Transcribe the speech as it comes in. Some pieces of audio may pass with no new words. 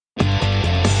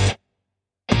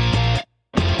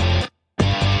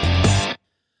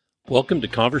Welcome to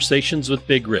Conversations with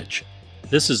Big Rich.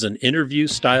 This is an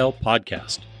interview-style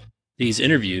podcast. These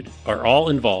interviewed are all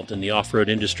involved in the off-road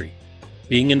industry.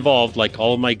 Being involved, like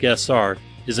all of my guests are,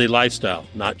 is a lifestyle,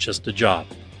 not just a job.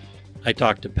 I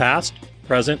talk to past,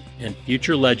 present, and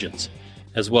future legends,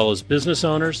 as well as business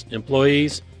owners,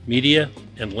 employees, media,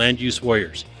 and land use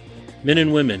warriors. Men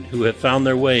and women who have found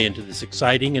their way into this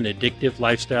exciting and addictive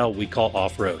lifestyle we call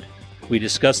off-road. We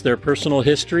discuss their personal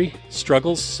history,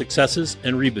 struggles, successes,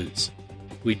 and reboots.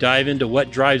 We dive into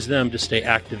what drives them to stay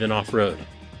active in off-road.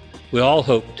 We all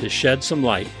hope to shed some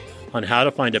light on how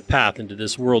to find a path into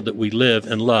this world that we live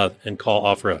and love and call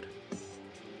off-road.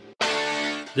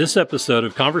 This episode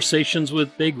of Conversations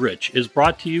with Big Rich is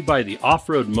brought to you by the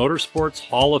Off-Road Motorsports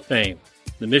Hall of Fame.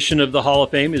 The mission of the Hall of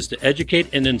Fame is to educate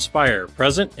and inspire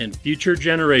present and future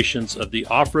generations of the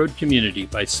off-road community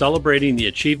by celebrating the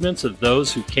achievements of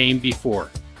those who came before.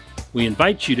 We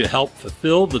invite you to help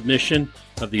fulfill the mission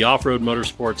of the Off-Road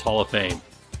Motorsports Hall of Fame.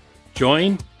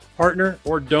 Join, partner,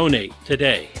 or donate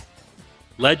today.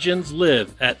 Legends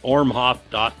live at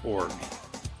ormhoff.org.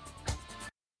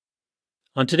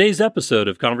 On today's episode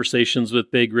of Conversations with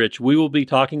Big Rich, we will be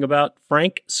talking about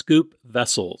Frank Scoop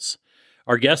Vessels.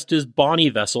 Our guest is Bonnie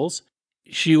Vessels.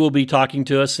 She will be talking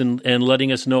to us and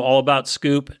letting us know all about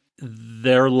Scoop,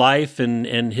 their life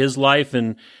and his life,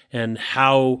 and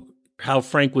how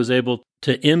Frank was able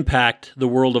to impact the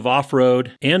world of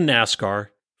off-road and NASCAR.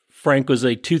 Frank was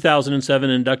a 2007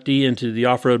 inductee into the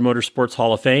Off-Road Motorsports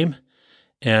Hall of Fame,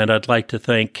 and I'd like to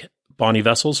thank Bonnie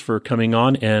Vessels for coming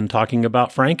on and talking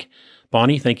about Frank.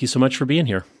 Bonnie, thank you so much for being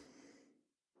here.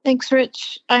 Thanks,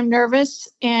 Rich. I'm nervous,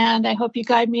 and I hope you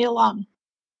guide me along.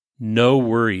 No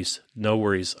worries. No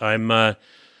worries. I'm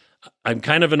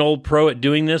kind of an old pro at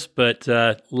doing this, but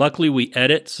luckily we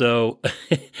edit. So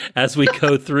as we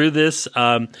go through this,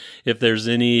 if there's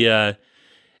any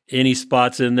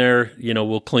spots in there,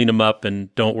 we'll clean them up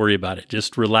and don't worry about it.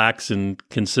 Just relax and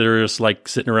consider us like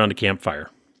sitting around a campfire.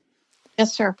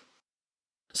 Yes, sir.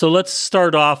 So let's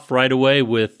start off right away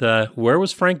with where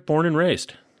was Frank born and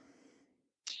raised?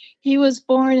 He was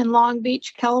born in Long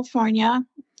Beach, California,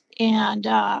 and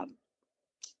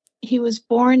he was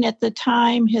born at the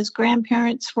time his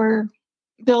grandparents were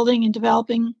building and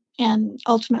developing and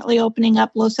ultimately opening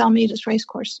up Los Alamitos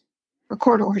Racecourse for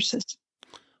quarter horses.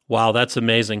 Wow, that's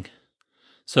amazing.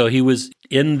 So he was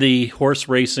in the horse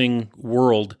racing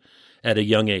world at a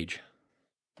young age.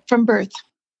 From birth.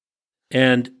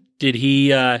 And did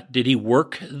he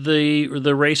work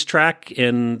the racetrack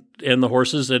and the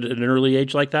horses at an early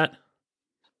age like that?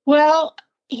 Well,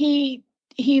 he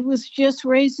was just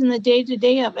raised in the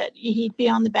day-to-day of it. He'd be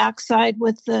on the backside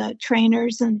with the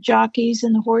trainers and jockeys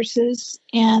and the horses,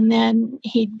 and then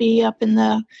he'd be up in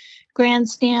the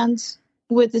grandstands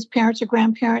with his parents or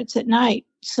grandparents at night.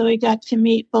 So he got to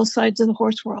meet both sides of the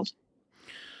horse world.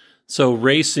 So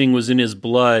racing was in his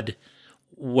blood,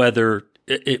 whether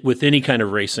with any kind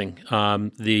of racing,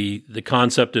 the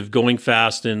concept of going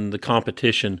fast and the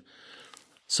competition.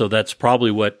 So that's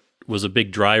probably what was a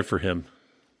big drive for him.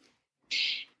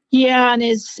 Yeah, and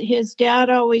his dad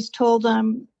always told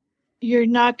him, you're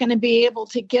not going to be able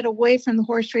to get away from the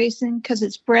horse racing because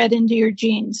it's bred into your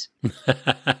genes.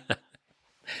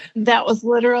 That was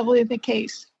literally the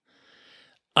case.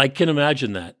 I can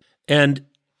imagine that. And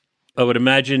I would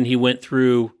imagine he went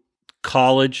through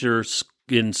college or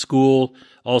in school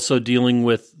also dealing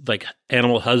with like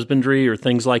animal husbandry or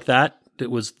things like that.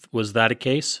 Was that a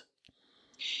case?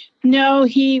 No,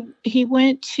 he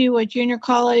went to a junior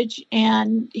college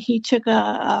and he took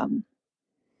a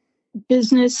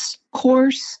business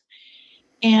course,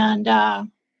 and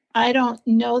I don't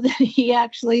know that he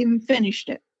actually even finished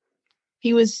it.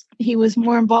 He was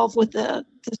more involved with the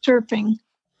surfing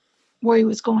where he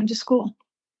was going to school.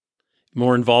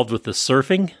 More involved with the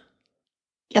surfing?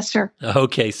 Yes, sir.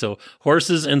 Okay, so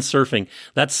horses and surfing.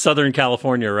 That's Southern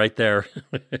California right there.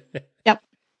 Yep.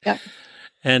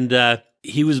 And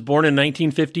he was born in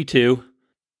 1952.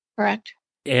 Correct.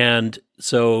 And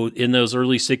so in those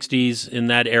early 60s, in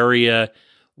that area,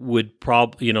 would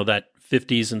probably, that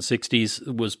 50s and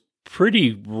 60s was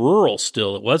pretty rural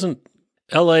still. It wasn't,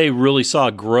 LA really saw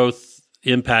growth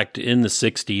impact in the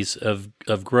 60s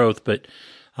of growth, but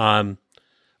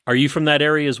are you from that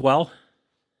area as well?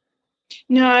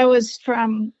 No, I was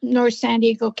from North San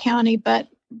Diego County, but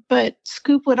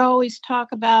Scoop would always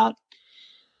talk about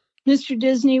Mr.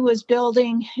 Disney was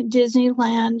building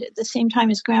Disneyland at the same time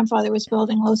his grandfather was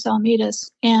building Los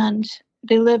Alamitos, and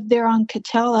they lived there on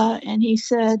Catella. And he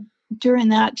said during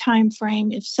that time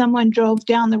frame, if someone drove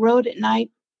down the road at night,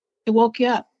 it woke you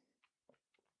up.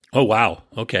 Oh, wow.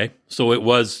 Okay. So it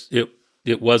was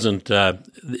it wasn't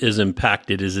as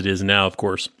impacted as it is now, of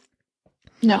course.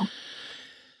 No.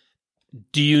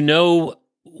 Do you know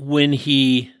when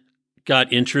he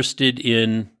got interested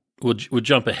in, we'll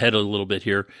jump ahead a little bit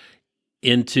here,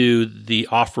 into the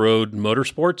off-road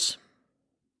motorsports?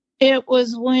 It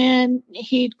was when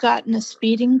he'd gotten a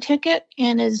speeding ticket,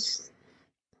 and his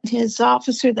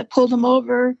officer that pulled him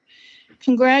over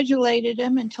congratulated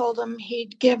him and told him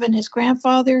he'd given his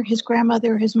grandfather, his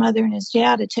grandmother, his mother, and his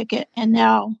dad a ticket, and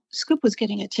now Scoop was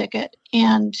getting a ticket.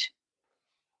 And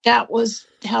that was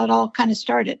how it all kind of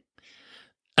started.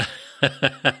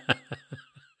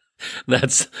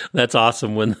 That's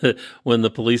awesome when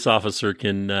the police officer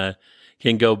can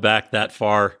go back that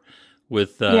far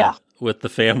with the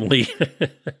family.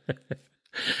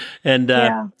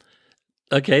 And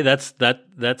okay, that's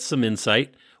some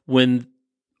insight.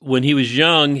 When he was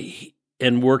young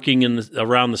and working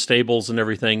around the stables and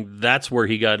everything, that's where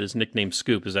he got his nickname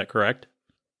Scoop. Is that correct?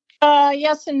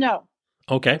 Yes and no.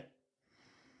 Okay.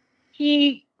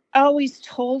 He always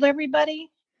told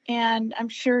everybody, and I'm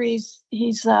sure he's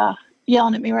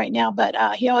yelling at me right now, but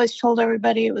he always told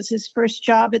everybody it was his first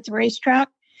job at the racetrack.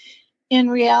 In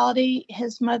reality,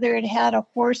 his mother had had a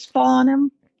horse fall on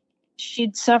him.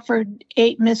 She'd suffered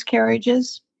 8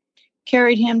 miscarriages,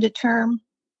 carried him to term.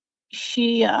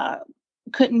 She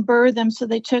couldn't birth him, so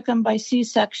they took him by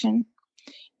C-section.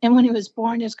 And when he was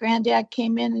born, his granddad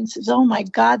came in and says, "Oh my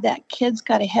God, that kid's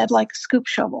got a head like a scoop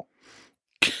shovel."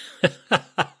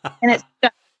 And it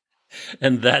stuck.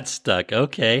 And that stuck.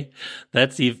 Okay,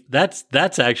 that's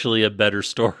actually a better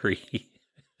story.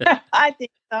 I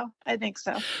think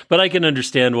so. But I can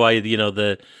understand why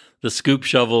the scoop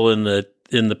shovel in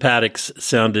the paddocks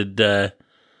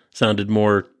sounded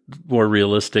more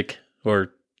realistic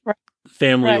or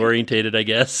family orientated, I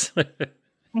guess.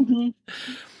 Mm-hmm.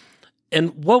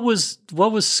 And what was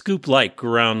Scoop like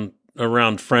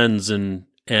around friends and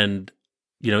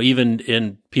even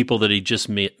in people that he just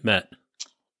met?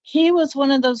 He was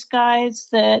one of those guys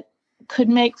that could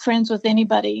make friends with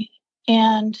anybody,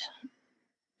 and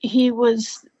he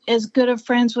was as good of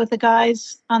friends with the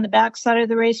guys on the backside of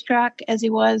the racetrack as he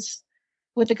was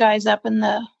with the guys up in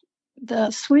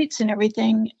the suites and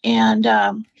everything. And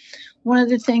one of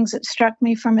the things that struck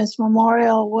me from his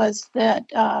memorial was that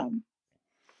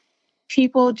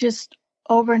people just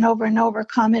over and over and over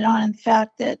comment on the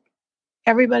fact that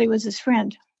everybody was his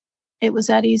friend. It was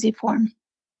that easy for him.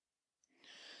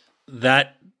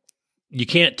 That you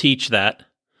can't teach that.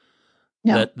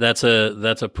 No. That's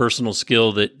a personal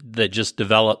skill that just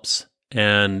develops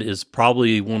and is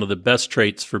probably one of the best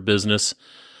traits for business,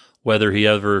 whether he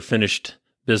ever finished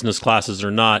business classes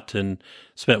or not and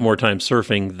spent more time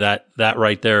surfing. That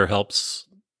right there helps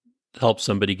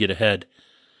somebody get ahead,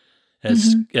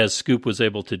 as Scoop was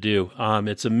able to do.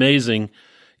 It's amazing,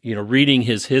 reading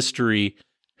his history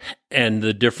and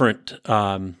the different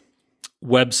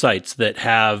websites that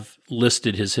have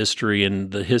listed his history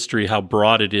and the history, how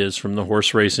broad it is, from the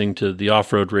horse racing to the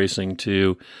off-road racing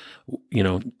to,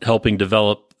 helping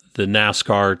develop the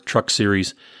NASCAR truck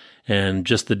series and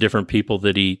just the different people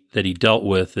that he dealt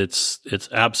with. It's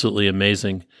absolutely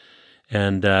amazing.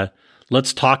 And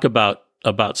let's talk about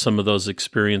some of those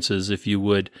experiences, if you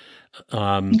would,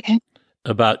 Okay.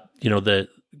 about, the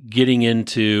getting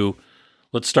into,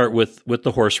 let's start with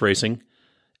the horse racing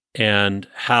and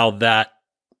how that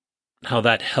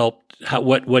helped,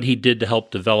 what he did to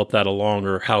help develop that along,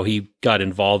 or how he got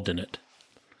involved in it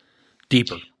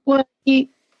deeper. Well, he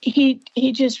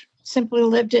just simply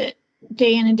lived it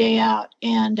day in and day out,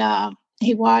 and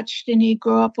he watched and he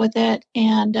grew up with it.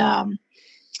 And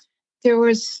there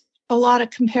was a lot of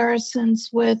comparisons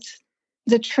with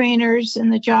the trainers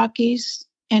and the jockeys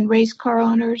and race car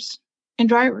owners and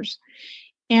drivers.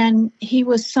 And he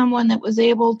was someone that was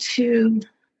able to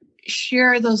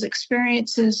share those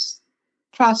experiences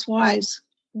crosswise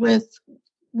with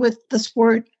the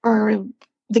sport or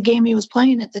the game he was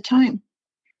playing at the time.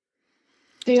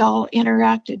 They all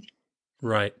interacted.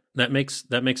 Right. That makes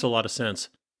a lot of sense.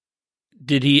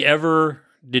 Did he ever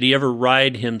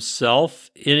ride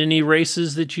himself in any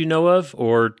races that you know of,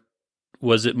 or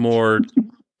was it more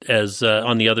as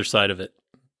on the other side of it?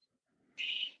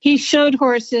 He showed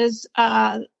horses.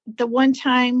 The one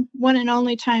and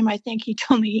only time, I think he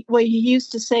told me, well, he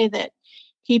used to say that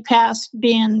he passed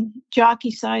being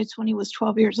jockey size when he was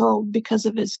 12 years old because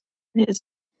of his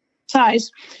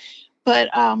size. But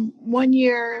one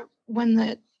year when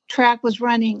the track was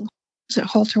running, so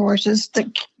halter horses,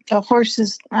 the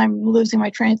horses, I'm losing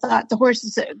my train of thought, the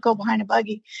horses that go behind a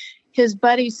buggy, his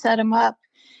buddy set him up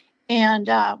and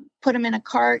put him in a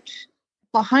cart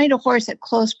behind a horse at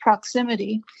close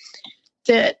proximity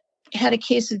that had a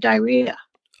case of diarrhea.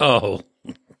 Oh.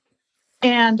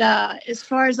 And as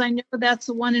far as I know, that's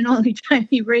the one and only time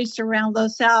he raced around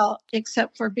LaSalle,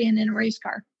 except for being in a race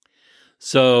car.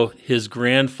 So his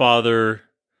grandfather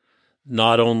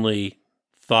not only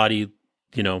thought he,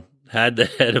 had the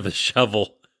head of a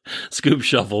shovel, scoop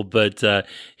shovel, but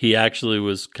he actually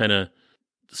was kind of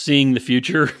seeing the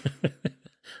future.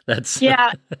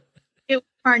 Yeah, it was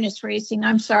harness racing.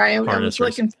 I'm sorry, I was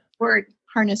looking for the word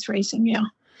harness racing. Yeah.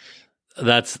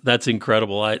 That's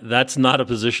incredible. That's not a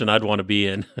position I'd want to be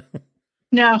in.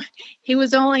 No, he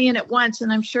was only in it once,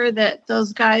 and I'm sure that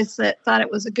those guys that thought it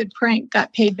was a good prank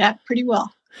got paid back pretty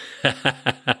well.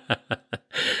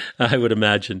 I would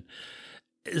imagine.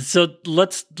 So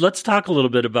let's talk a little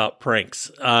bit about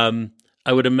pranks. I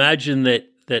would imagine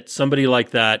that somebody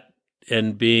like that,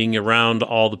 and being around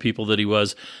all the people that he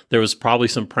was, there was probably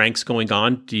some pranks going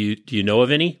on. Do you know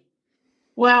of any?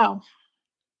 Wow.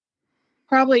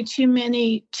 Probably too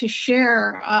many to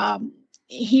share.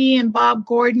 He and Bob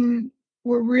Gordon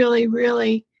were really,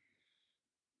 really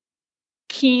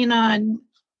keen on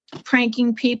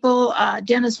pranking people.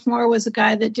 Dennis Moore was the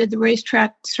guy that did the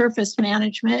racetrack surface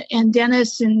management, and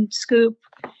Dennis and Scoop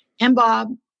and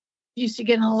Bob used to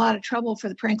get in a lot of trouble for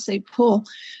the pranks they'd pull.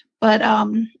 But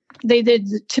they did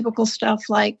the typical stuff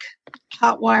like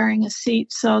hot wiring a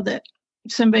seat so that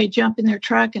somebody jump in their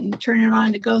truck and turn it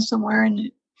on to go somewhere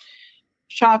and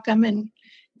shock them, and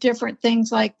different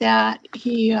things like that.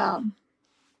 He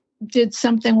did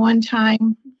something one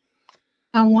time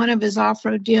on one of his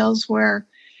off-road deals where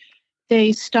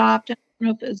they stopped. I don't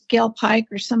know if it was Gail Pike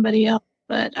or somebody else,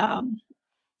 but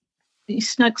he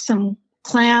snuck some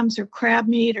clams or crab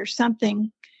meat or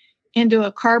something into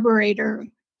a carburetor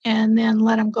and then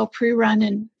let them go pre-run.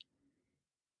 And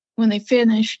when they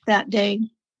finished that day,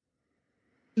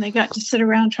 they got to sit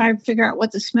around trying to figure out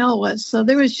what the smell was. So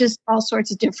there was just all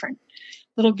sorts of different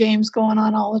little games going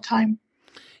on all the time.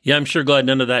 Yeah, I'm sure glad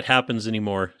none of that happens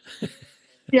anymore.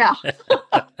 Yeah.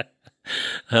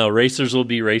 Racers will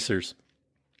be racers.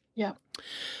 Yeah.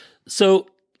 So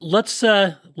let's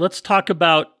talk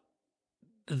about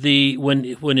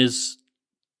when his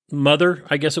mother,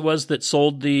 I guess it was, that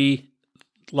sold the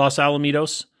Los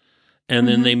Alamitos, and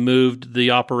then they moved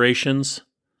the operations.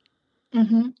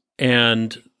 Mm-hmm.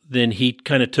 And then he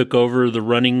kind of took over the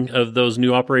running of those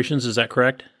new operations. Is that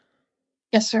correct?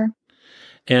 Yes, sir.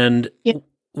 And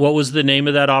what was the name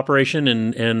of that operation,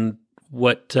 and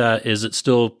what is it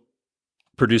still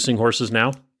producing horses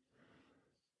now?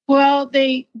 Well,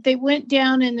 they went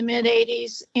down in the mid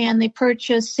 80s and they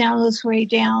purchased San Luis Rey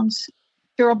Downs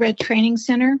Thoroughbred Training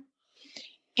Center.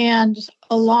 And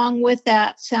along with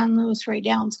that, San Luis Rey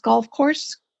Downs Golf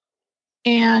Course.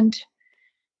 And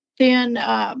then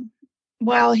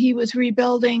while he was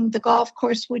rebuilding the golf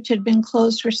course, which had been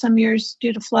closed for some years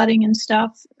due to flooding and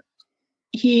stuff,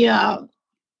 he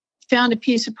found a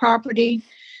piece of property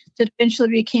that eventually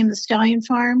became the Stallion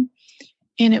Farm.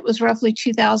 And it was roughly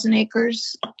 2,000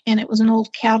 acres, and it was an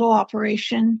old cattle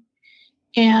operation.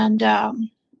 And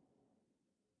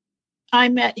I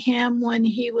met him when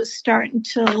he was starting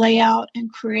to lay out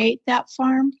and create that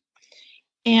farm.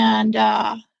 And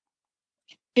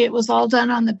it was all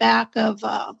done on the back of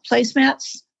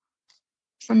placemats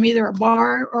from either a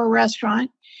bar or a restaurant.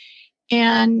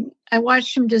 And I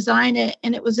watched him design it,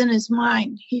 and it was in his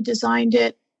mind. He designed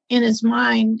it in his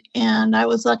mind, and I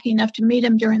was lucky enough to meet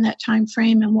him during that time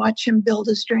frame and watch him build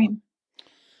his dream.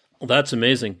 Well, that's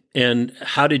amazing. And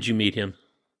how did you meet him?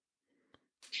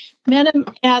 Met him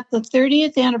at the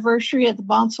 30th anniversary of the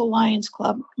Bonsall Lions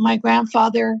Club. My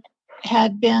grandfather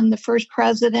had been the first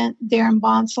president there in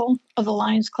Bonsall of the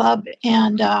Lions Club,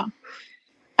 and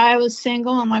I was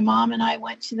single, and my mom and I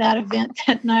went to that event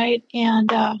that night,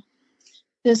 and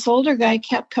this older guy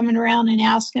kept coming around and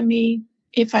asking me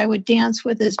if I would dance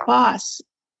with his boss.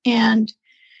 And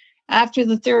after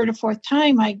the third or fourth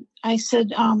time, I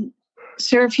said,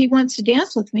 sir, if he wants to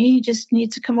dance with me, he just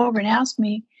needs to come over and ask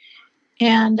me.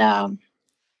 And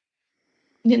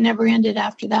it never ended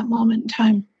after that moment in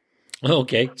time.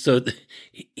 Okay. So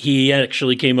he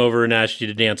actually came over and asked you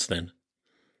to dance then?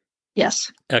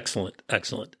 Yes. Excellent.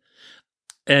 Excellent.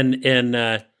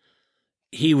 And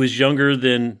he was younger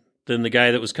than the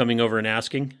guy that was coming over and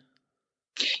asking?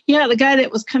 Yeah, the guy that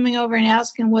was coming over and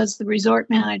asking was the resort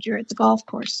manager at the golf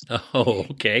course. Oh,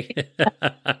 okay.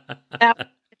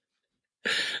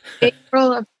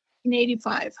 April of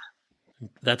 1985.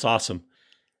 That's awesome.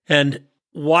 And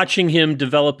watching him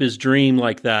develop his dream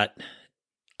like that,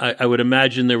 I would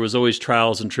imagine there was always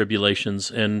trials and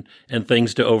tribulations and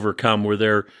things to overcome. Were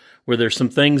there some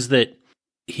things that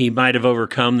he might have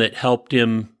overcome that helped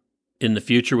him in the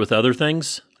future with other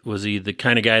things? Was he the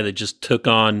kind of guy that just took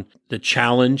on the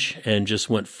challenge and just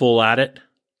went full at it?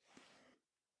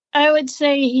 I would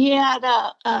say he had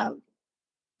a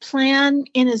plan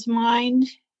in his mind,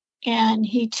 and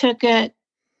he took it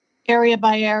area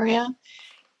by area,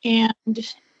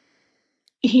 and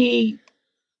he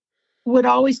would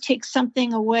always take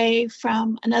something away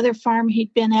from another farm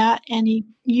he'd been at, and he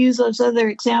used those other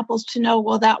examples to know,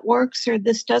 well, that works or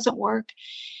this doesn't work.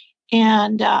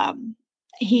 And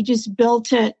he just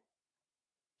built it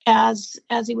as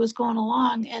he was going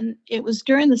along. And it was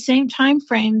during the same time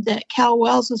frame that Cal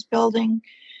Wells was building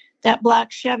that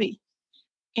black Chevy.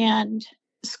 And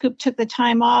Scoop took the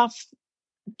time off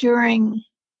during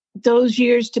those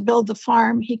years to build the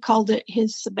farm. He called it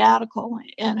his sabbatical,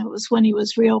 and it was when he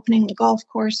was reopening the golf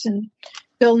course and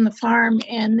building the farm.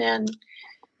 And then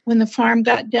when the farm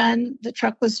got done, the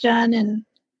truck was done, and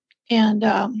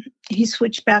he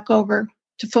switched back over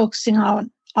to focusing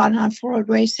on off-road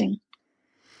racing.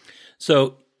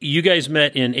 So you guys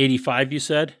met in 85, you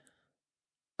said?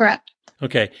 Correct.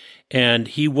 Okay. And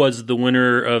he was the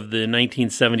winner of the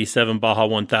 1977 Baja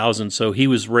 1000. So he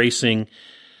was racing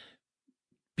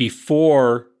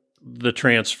before the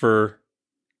transfer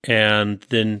and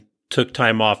then took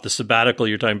time off. The sabbatical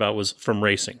you're talking about was from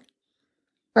racing.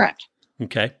 Correct.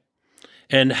 Okay.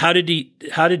 And how did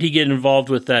he get involved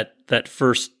with that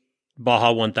first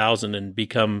Baja 1000 and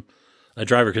become a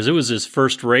driver? Because it was his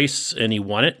first race and he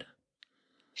won it.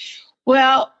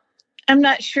 Well, I'm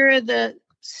not sure the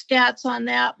stats on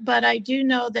that, but I do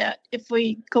know that if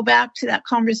we go back to that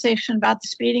conversation about the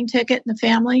speeding ticket in the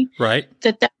family, right,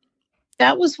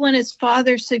 that was when his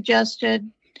father suggested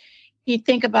he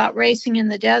think about racing in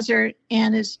the desert,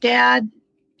 and his dad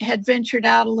had ventured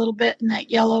out a little bit in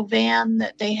that yellow van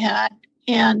that they had,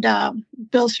 and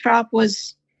Bill Strop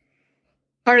was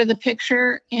part of the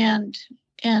picture, and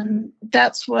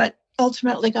that's what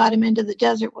ultimately got him into the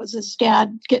desert, was his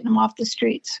dad getting him off the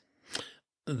streets.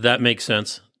 That makes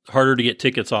sense. Harder to get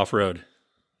tickets off road.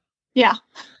 Yeah.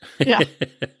 Yeah.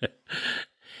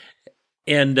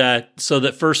 And so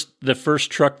the first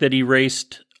truck that he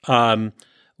raced that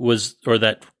was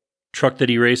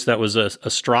a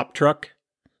Strop truck.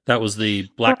 That was the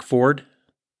black Ford.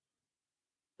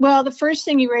 Well, the first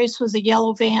thing he raced was a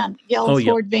yellow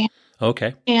Ford van.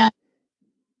 Okay.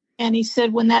 And he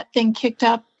said when that thing kicked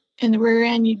up in the rear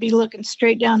end, you'd be looking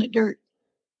straight down at dirt.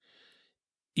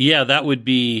 Yeah, that'd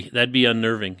be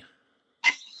unnerving.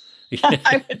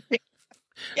 I would be.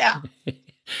 Yeah.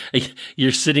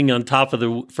 You're sitting on top of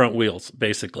the front wheels,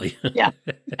 basically. Yeah.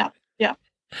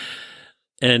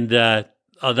 And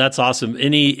that's awesome.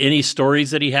 Any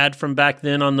stories that he had from back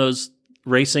then on those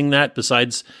racing that,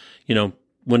 besides,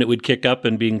 when it would kick up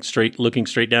and looking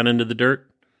straight down into the dirt?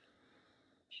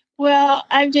 Well,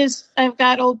 I've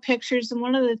got old pictures, and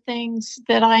one of the things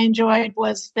that I enjoyed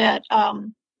was that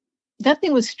that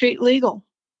thing was street legal.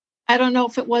 I don't know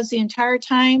if it was the entire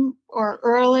time or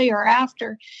early or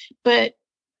after, but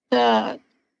the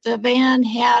van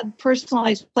had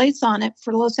personalized plates on it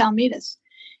for Los Alamitas,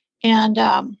 and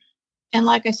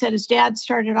like I said, his dad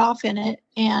started off in it,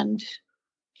 and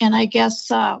I guess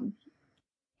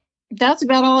that's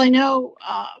about all I know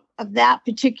of that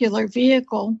particular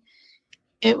vehicle.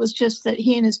 It was just that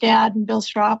he and his dad and Bill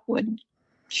Strop would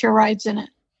share rides in it.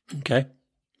 Okay.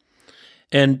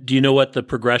 And do you know what the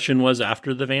progression was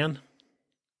after the van?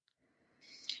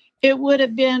 It would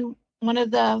have been one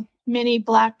of the mini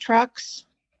black trucks.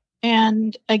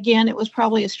 And again, it was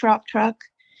probably a Strop truck.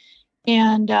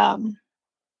 And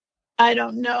I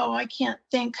don't know. I can't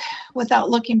think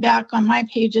without looking back on my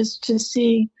pages to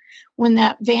see when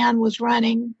that van was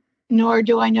running, nor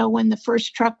do I know when the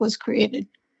first truck was created.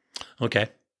 Okay.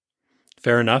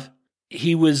 Fair enough.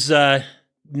 He was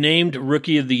named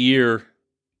Rookie of the Year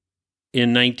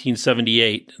in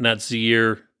 1978, and that's the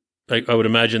year, I would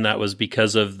imagine that was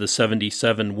because of the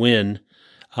 77 win.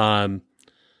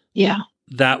 Yeah.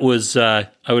 That was, I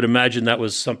would imagine that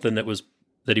was something that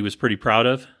he was pretty proud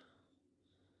of.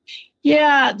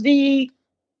 Yeah. The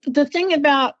thing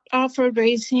about off-road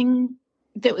racing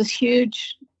that was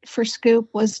huge for Scoop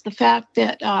was the fact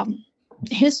that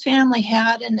his family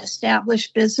had an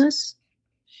established business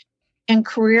and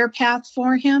career path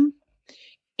for him.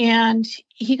 And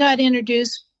he got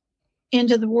introduced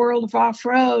into the world of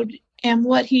off-road, and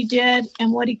what he did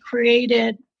and what he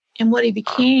created and what he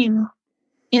became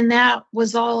in that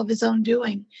was all of his own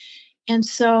doing. And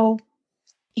so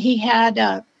he had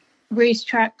a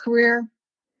racetrack career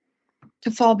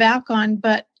to fall back on,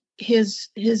 but his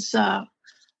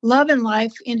love in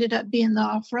life ended up being the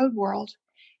off-road world.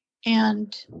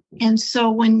 And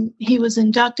so when he was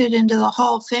inducted into the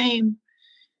Hall of Fame,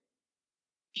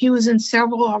 he was in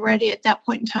several already at that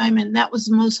point in time, and that was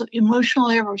the most emotional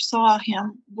I ever saw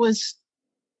him, was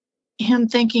him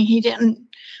thinking he didn't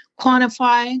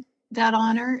quantify that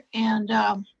honor, and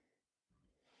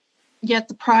yet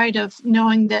the pride of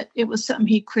knowing that it was something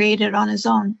he created on his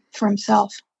own for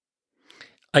himself.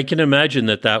 I can imagine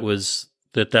that was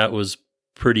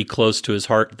pretty close to his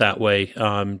heart that way,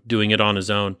 doing it on his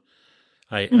own.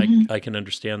 I can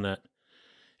understand that.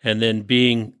 And then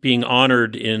being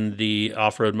honored in the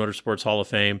Off-Road Motorsports Hall of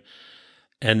Fame,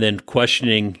 and then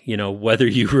questioning, whether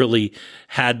you really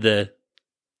had the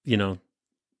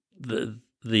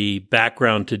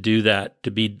background to do that,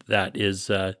 to be that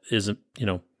isn't,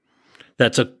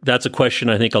 that's a question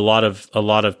I think a lot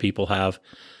of people have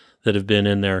that have been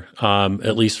in there,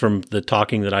 at least from the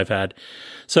talking that I've had.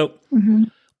 So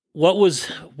what was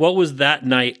that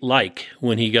night like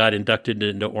when he got inducted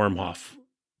into Ormhoff?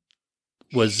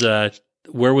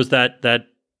 Where was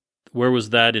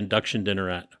that induction dinner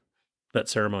at, that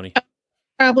ceremony?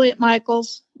 Probably at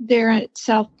Michael's there at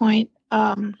South Point.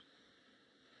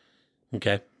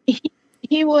 Okay.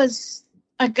 He was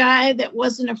a guy that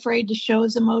wasn't afraid to show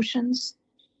his emotions.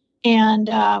 And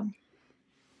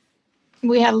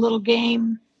we had a little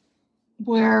game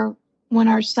where when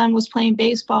our son was playing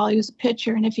baseball, he was a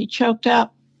pitcher, and if he choked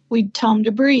up, we'd tell him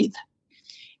to breathe.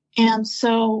 And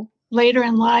so later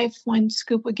in life, when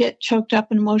Scoop would get choked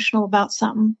up and emotional about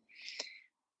something,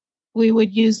 we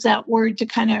would use that word to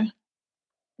kind of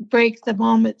break the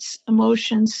moment's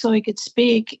emotions so he could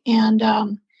speak. And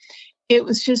it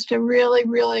was just a really,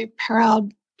 really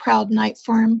proud night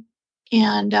for him,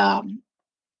 and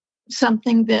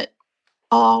something that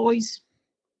I'll always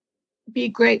be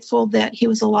grateful that he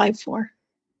was alive for.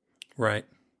 Right.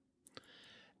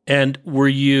 And were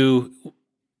you...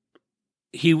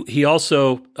 He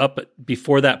also, up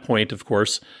before that point, of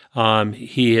course,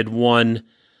 he had won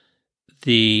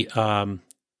the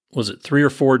was it 3 or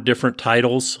 4 different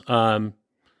titles at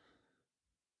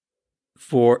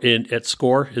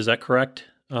SCORE? Is that correct?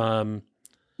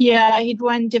 Yeah, he'd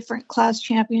won different class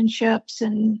championships,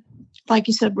 and like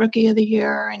you said, Rookie of the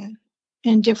Year,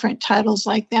 and different titles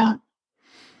like that.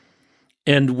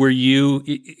 And were you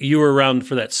were around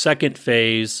for that second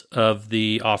phase of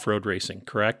the off-road racing,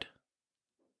 correct?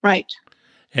 Right.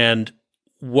 And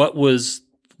what was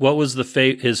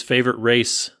his favorite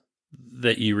race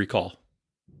that you recall?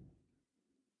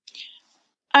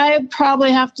 I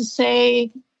probably have to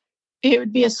say it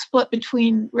would be a split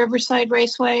between Riverside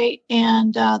Raceway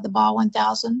and the Baja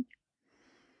 1000.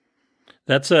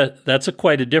 That's a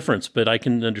quite a difference, but I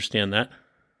can understand that.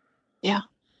 Yeah.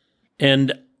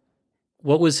 And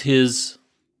what was his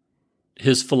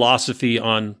philosophy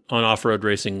on off-road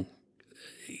racing?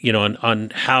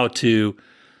 On how to,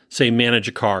 say, manage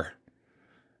a car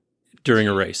during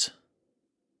a race.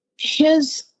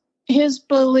 His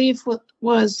belief was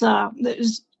it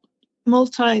was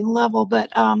multi-level, but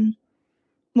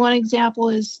one example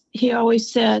is he always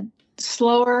said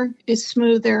slower is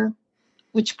smoother,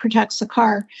 which protects the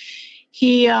car.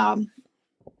 He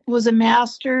was a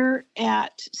master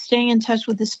at staying in touch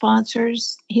with the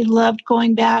sponsors. He loved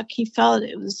going back. He felt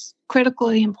it was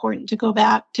critically important to go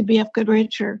back to BF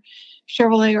Goodrich or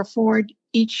Chevrolet or Ford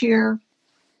each year,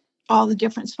 all the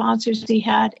different sponsors he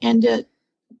had, and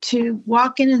to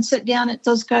walk in and sit down at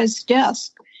those guys'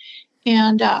 desk.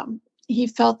 And he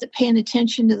felt that paying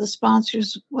attention to the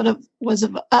sponsors was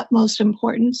of utmost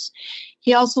importance.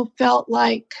 He also felt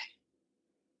like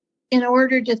in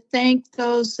order to thank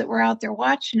those that were out there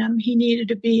watching him, he needed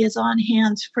to be as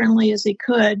on-hands friendly as he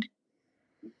could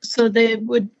so they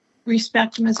would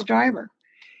respect him as a driver.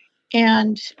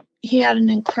 And he had an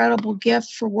incredible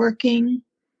gift for working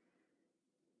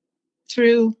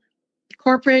through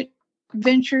corporate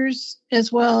ventures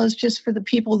as well as just for the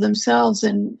people themselves,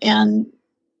 and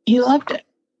he loved it.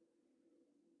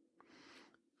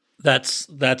 That's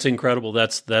incredible.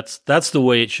 That's the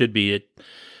way it should be.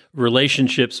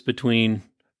 Relationships between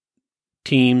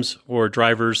teams or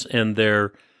drivers and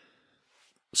their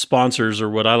sponsors, or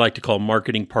what I like to call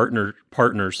marketing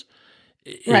partners.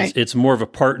 Right. It's more of a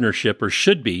partnership, or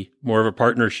should be more of a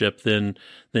partnership than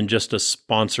just a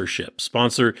sponsorship.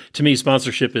 To me,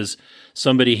 sponsorship is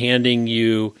somebody handing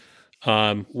you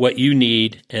what you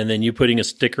need, and then you putting a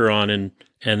sticker on and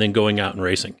then going out and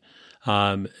racing.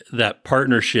 That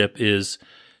partnership is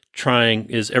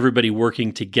everybody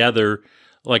working together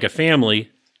like a family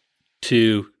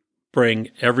to bring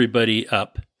everybody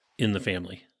up in the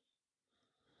family.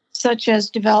 Such as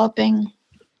developing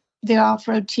the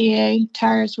off-road TA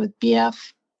tires with BF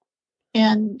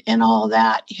and all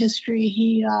that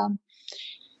history.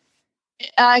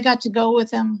 I got to go with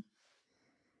him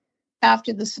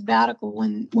after the sabbatical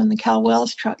when the Cal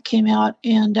Wells truck came out,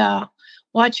 and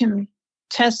watch him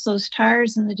test those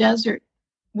tires in the desert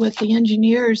with the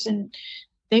engineers, and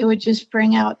they would just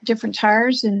bring out different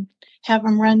tires and have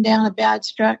them run down a bad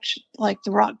stretch like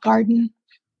the Rock Garden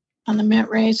on the Mint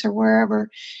Race or wherever,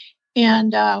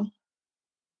 and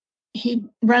he'd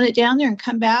run it down there and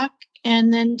come back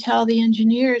and then tell the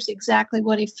engineers exactly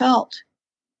what he felt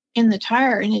in the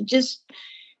tire. And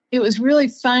it was really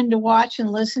fun to watch and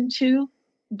listen to,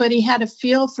 but he had a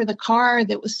feel for the car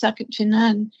that was second to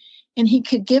none, and he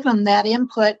could give them that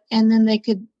input, and then they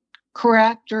could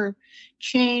correct or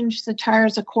change the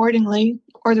tires accordingly,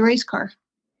 or the race car.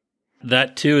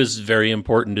 That too is very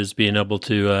important, is being able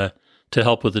to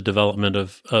help with the development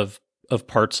of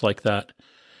parts like that.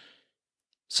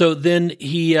 So then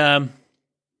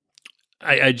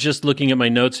I just looking at my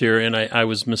notes here, and I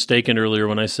was mistaken earlier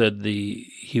when I said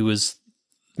he was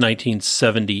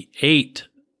 1978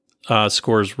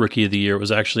 Scores Rookie of the Year. It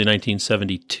was actually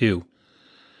 1972,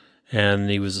 and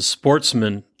he was a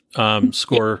sportsman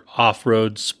Score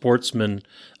Off-Road Sportsman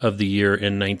of the Year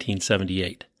in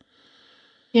 1978.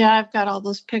 Yeah, I've got all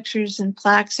those pictures and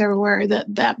plaques everywhere.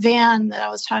 That van that I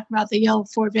was talking about, the yellow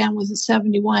Ford van, was a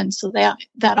 71, so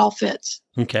that all fits.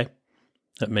 Okay,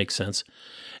 that makes sense.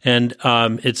 And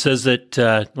it says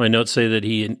that my notes say that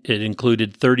it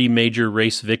included 30 major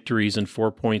race victories and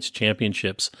 4 points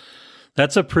championships.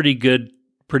 That's a pretty good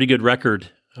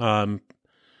record.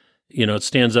 It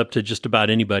stands up to just about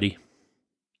anybody.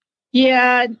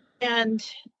 Yeah, and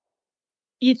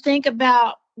you think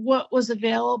about what was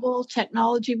available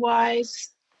technology-wise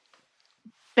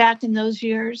back in those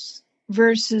years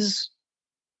versus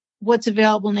what's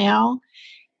available now,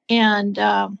 and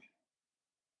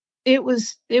it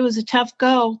was a tough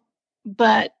go,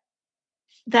 but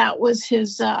that was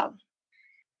his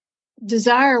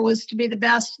desire, was to be the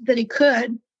best that he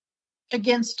could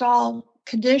against all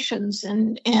conditions,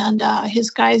 and his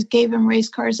guys gave him race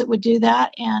cars that would do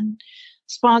that, and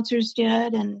sponsors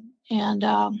did, and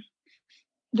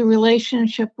the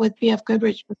relationship with BF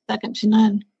Goodrich was second to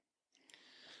none.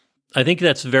 I think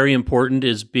that's very important,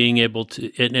 is being able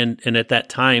to, and at that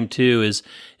time too,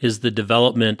 is the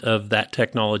development of that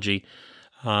technology.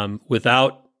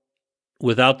 Without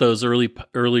those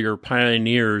earlier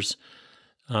pioneers,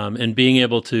 and being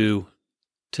able to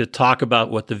talk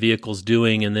about what the vehicle's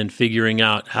doing, and then figuring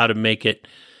out how to make it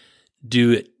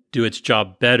do its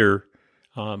job better,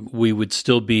 we would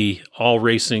still be all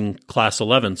racing Class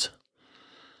 11s.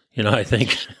 I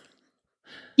think.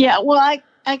 Yeah, well,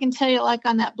 I can tell you, like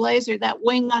on that Blazer, that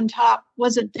wing on top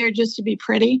wasn't there just to be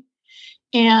pretty.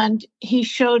 And he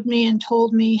showed me and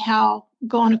told me how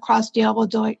going across Diablo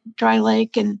Dry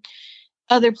Lake and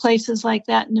other places like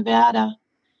that in Nevada,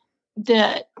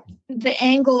 the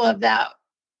angle of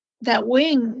that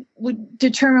wing would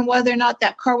determine whether or not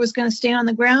that car was going to stay on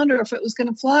the ground or if it was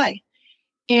going to fly.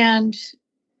 And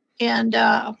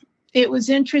it was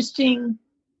interesting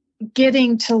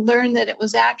getting to learn that it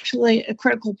was actually a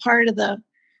critical part of the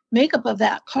makeup of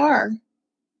that car,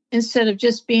 instead of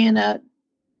just being a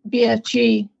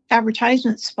BFG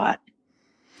advertisement spot.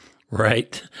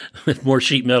 Right. More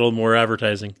sheet metal, more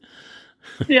advertising.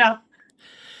 Yeah.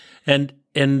 And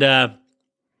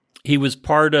he was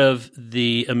part of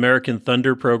the American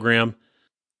Thunder program.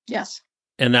 Yes.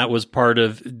 And that was part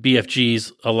of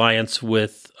BFG's alliance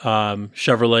with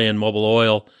Chevrolet and Mobil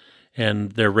Oil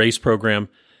and their race program.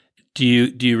 Do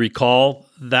you recall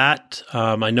that?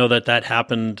 I know that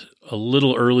happened a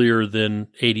little earlier than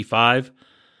 85.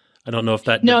 I don't know if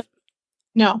that... No.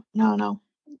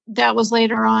 That was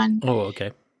later on. Oh,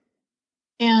 okay.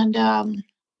 And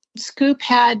Scoop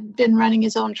had been running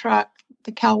his own truck,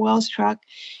 the Cal Wells truck,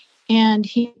 and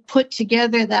he put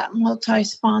together that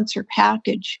multi-sponsor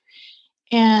package.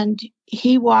 And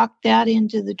he walked that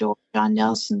into the door of John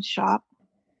Nelson's shop.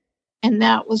 And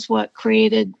that was what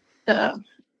created the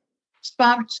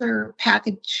sponsor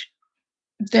package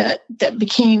that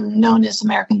became known as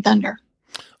American Thunder.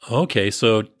 Okay,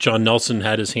 so John Nelson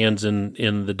had his hands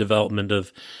in the development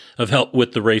of help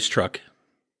with the race truck.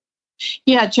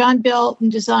 Yeah, John built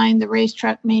and designed the race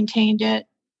truck, maintained it,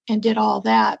 and did all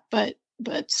that. But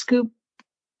Scoop,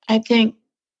 I think,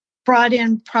 brought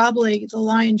in probably the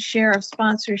lion's share of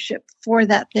sponsorship for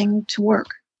that thing to work.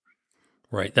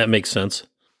 Right, that makes sense.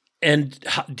 And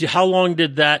how long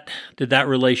did that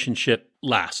relationship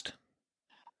last?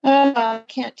 I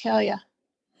can't tell you.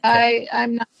 Okay.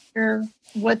 I'm not sure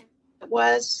what it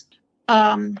was.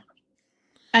 I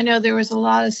know there was a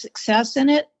lot of success in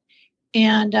it,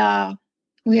 and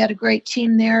we had a great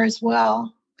team there as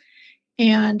well.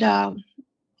 And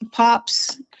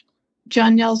Pops,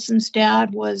 John Nelson's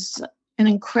dad, was an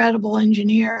incredible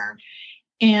engineer.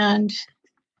 And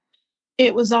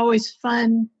it was always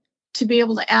fun to be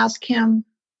able to ask him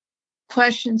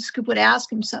questions. Scoop would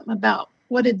ask him something about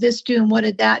what did this do and what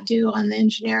did that do on the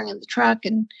engineering of the truck.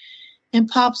 And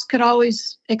Pops could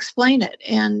always explain it.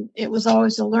 And it was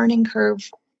always a learning curve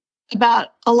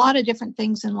about a lot of different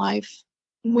things in life.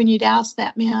 When you'd ask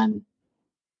that man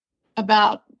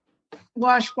about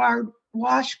washboard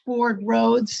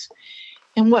roads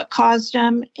and what caused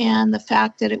them, and the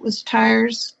fact that it was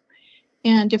tires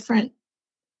and different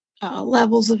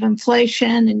levels of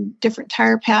inflation and different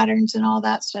tire patterns and all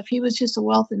that stuff. He was just a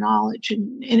wealth of knowledge,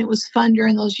 and it was fun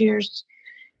during those years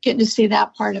getting to see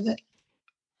that part of it.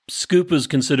 Scoop was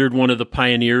considered one of the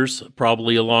pioneers,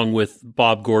 probably along with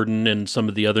Bob Gordon and some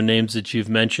of the other names that you've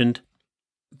mentioned.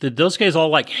 Did those guys all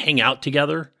like hang out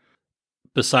together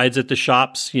besides at the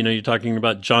shops? You know, you're talking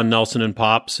about John Nelson and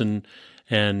Pops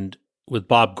and with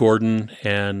Bob Gordon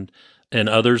and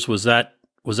others. Was that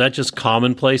just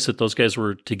commonplace that those guys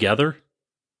were together?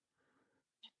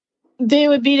 They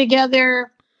would be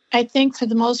together, I think, for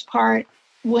the most part,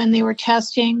 when they were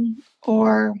testing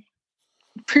or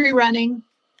pre-running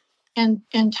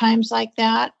and times like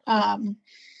that.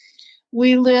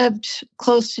 We lived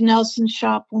close to Nelson's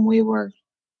shop when we were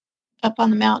up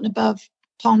on the mountain above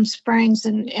Palm Springs,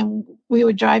 and we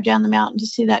would drive down the mountain to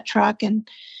see that truck and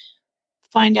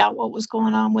find out what was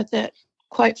going on with it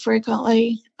quite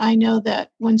frequently. I know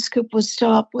that when Scoop was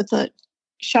still up with the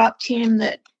shop team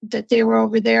that they were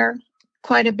over there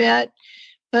quite a bit.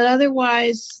 But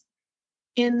otherwise,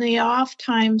 in the off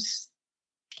times,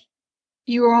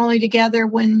 you were only together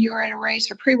when you were in a race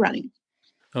or pre-running.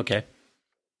 Okay.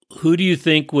 Who do you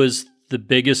think was the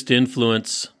biggest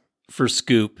influence for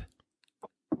Scoop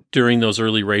during those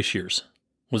early race years?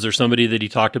 Was there somebody that he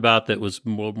talked about that was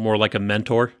more like a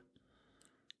mentor?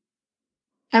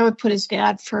 I would put his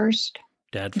dad first.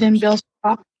 Dad first. Then Bill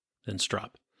Strop. Then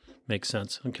Strop. Makes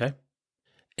sense. Okay.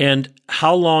 And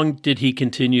how long did he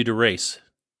continue to race?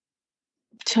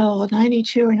 Till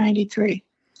 92 or 93.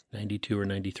 92 or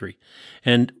 93.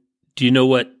 And do you know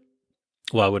well,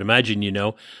 I would imagine you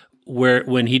know,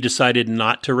 when he decided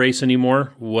not to race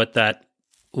anymore, what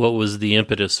was the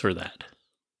impetus for that?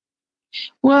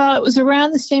 Well, it was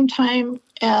around the same time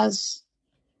as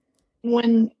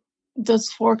when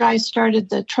those four guys started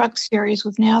the truck series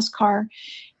with NASCAR,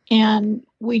 and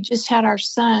we just had our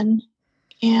son,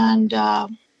 and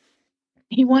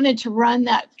he wanted to run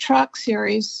that truck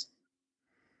series,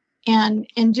 and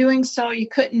in doing so, you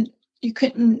couldn't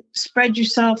spread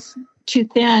yourself too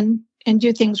thin and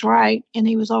do things right, and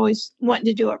he was always wanting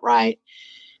to do it right.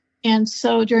 And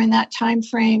so during that time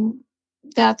frame,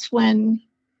 that's when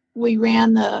we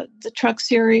ran the truck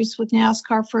series with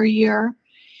NASCAR for a year.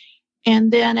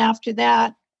 And then after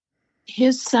that,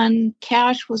 his son,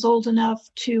 Cash, was old enough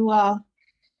to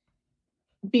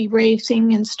be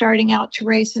racing and starting out to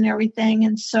race and everything.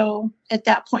 And so at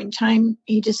that point in time,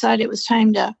 he decided it was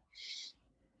time to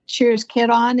cheer his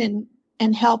kid on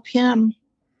and help him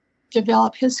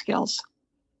develop his skills.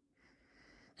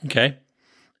 Okay.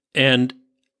 And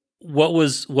what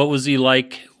was he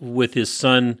like with his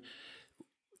son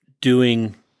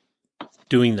doing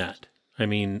that? I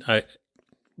mean, I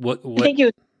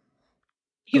think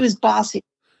he was bossy.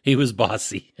 He was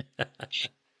bossy.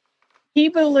 He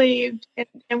believed,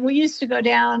 and we used to go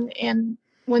down, and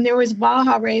when there was a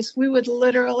Baja race, we would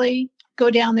literally go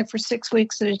down there for 6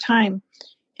 weeks at a time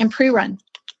and pre-run.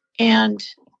 And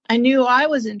I knew I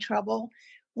was in trouble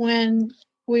when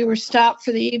we were stopped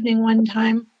for the evening one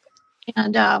time,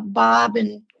 and Bob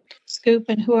and Scoop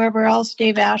and whoever else,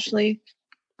 Dave Ashley,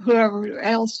 whoever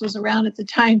else was around at the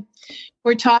time,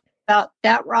 were talking about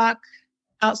that rock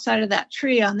outside of that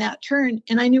tree on that turn,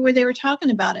 and I knew where they were talking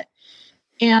about it.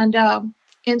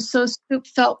 And so Scoop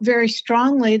felt very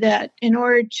strongly that in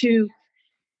order to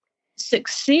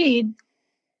succeed,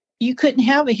 you couldn't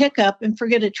have a hiccup and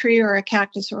forget a tree or a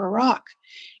cactus or a rock.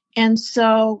 And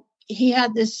so he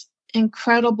had this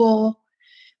incredible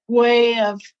way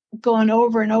of going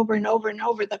over and over and over and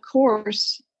over the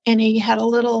course. And he had a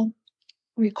little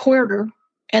recorder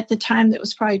at the time that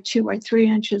was probably 2 or 3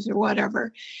 inches or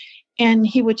whatever. And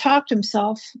he would talk to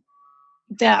himself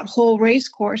that whole race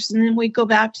course. And then we'd go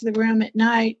back to the room at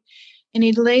night, and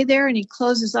he'd lay there and he'd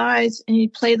close his eyes and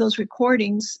he'd play those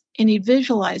recordings and he'd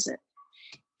visualize it.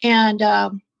 And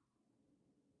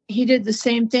he did the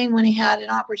same thing when he had an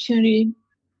opportunity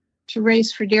to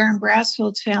race for Darren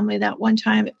Brassfield's family that one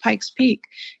time at Pikes Peak,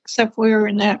 except we were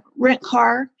in that rent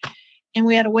car and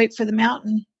we had to wait for the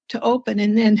mountain to open.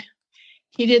 And then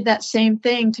he did that same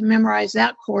thing to memorize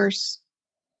that course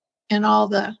and all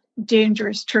the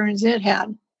dangerous turns it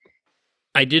had.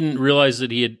 I didn't realize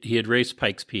that he had raced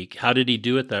Pikes Peak. How did he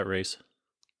do at that race?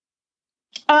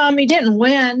 He didn't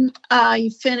win. He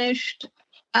finished.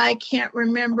 I can't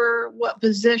remember what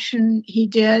position he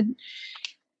did,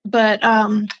 but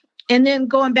and then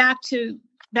going back to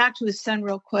his son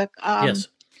real quick. Yes.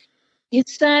 His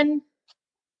son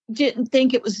didn't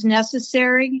think it was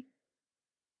necessary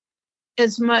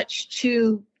as much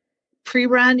to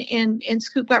pre-run, and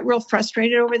Scoop got real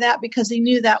frustrated over that because he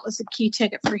knew that was a key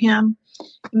ticket for him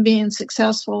being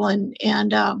successful and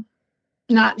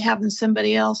not having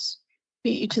somebody else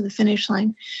beat you to the finish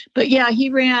line. But yeah, he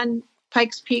ran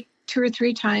Pikes Peak 2 or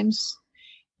 3 times,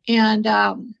 and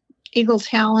Eagle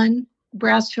Talon,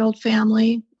 Brassfield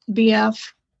Family,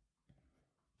 BF.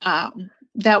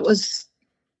 That was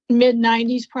mid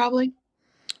 90s probably.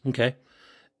 Okay.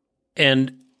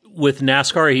 And with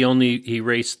NASCAR, he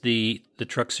raced the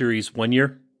Truck Series 1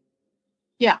 year?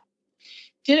 Yeah.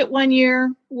 Did it 1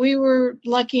 year. We were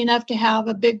lucky enough to have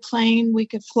a big plane. We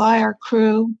could fly our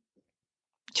crew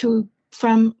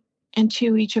from and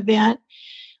to each event.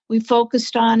 We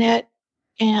focused on it,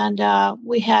 and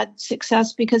we had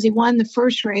success because he won the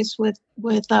first race with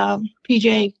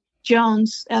PJ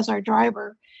Jones as our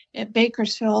driver at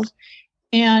Bakersfield.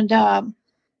 And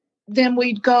then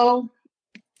we'd go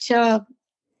to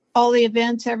all the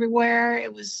events everywhere.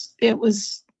 It was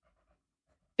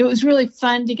really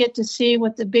fun to get to see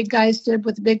what the big guys did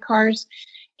with the big cars.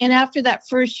 And after that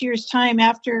first year's time,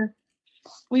 after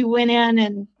we went in,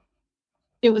 and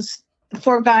it was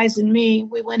 4 guys and me,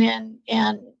 we went in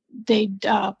and they'd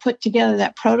put together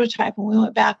that prototype, and we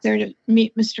went back there to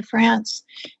meet Mr. France,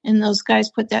 and those guys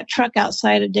put that truck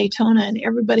outside of Daytona, and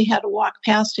everybody had to walk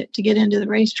past it to get into the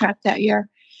racetrack that year.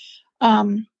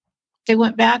 They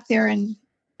went back there, and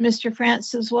Mr.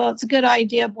 France says, well, it's a good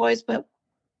idea, boys, but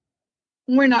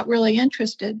we're not really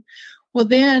interested. Well,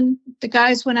 then the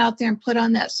guys went out there and put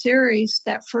on that series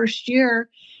that first year,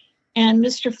 and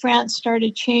Mr. France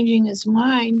started changing his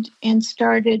mind and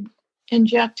started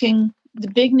injecting the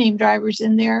big name drivers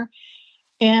in there.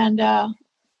 And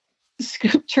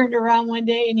Scoop turned around one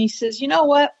day and he says, you know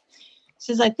what? He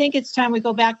says, I think it's time we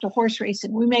go back to horse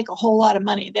racing. We make a whole lot of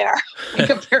money there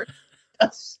compared to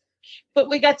us. But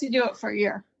we got to do it for a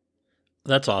year.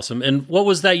 That's awesome. And what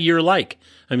was that year like?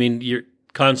 I mean, you're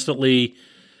constantly,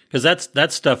 because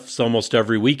that stuff's almost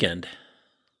every weekend.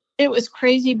 It was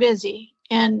crazy busy,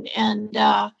 and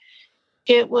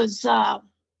it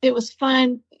was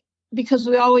fun because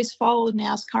we always followed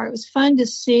NASCAR. It was fun to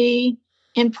see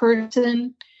in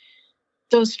person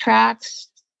those tracks.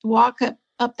 Walk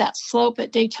up that slope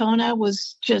at Daytona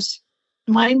was just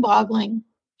mind-boggling,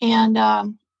 and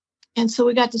so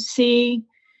we got to see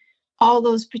all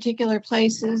those particular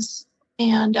places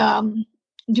and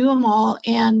do them all.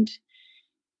 And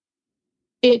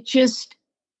it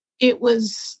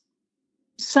was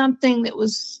something that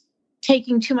was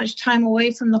taking too much time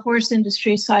away from the horse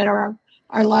industry side of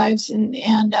our lives. And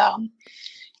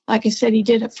like I said, he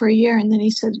did it for a year, and then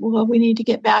he said, well, we need to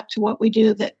get back to what we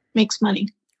do that makes money.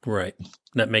 Right.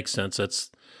 That makes sense.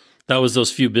 That was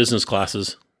those few business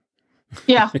classes.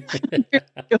 Yeah.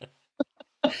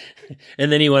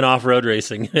 And then he went off-road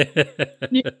racing,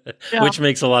 Yeah. which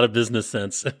makes a lot of business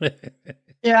sense.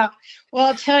 Yeah. Well,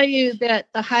 I'll tell you that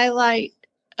the highlight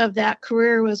of that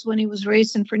career was when he was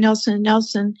racing for Nelson &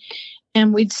 Nelson,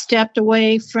 and we'd stepped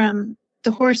away from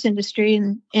the horse industry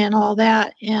and all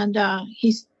that. And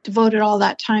he's devoted all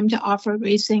that time to off-road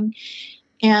racing.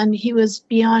 And he was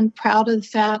beyond proud of the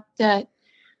fact that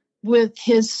with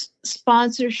his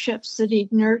sponsorships that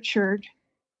he'd nurtured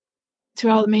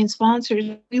through all the main sponsors,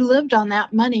 we lived on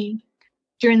that money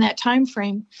during that time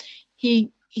frame.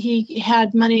 He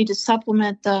had money to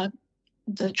supplement the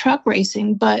truck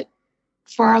racing, but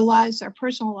for our lives, our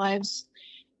personal lives,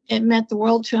 it meant the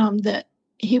world to him that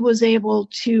he was able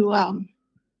to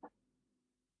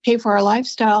pay for our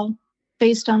lifestyle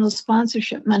based on those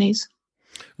sponsorship monies.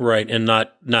 Right, and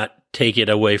not take it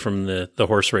away from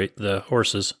the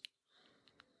horses.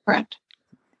 Correct.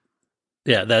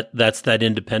 Yeah, that's that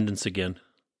independence again.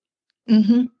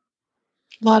 Mm-hmm.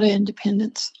 A lot of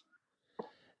independence.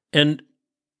 And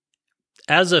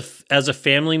as a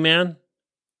family man,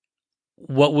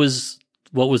 what was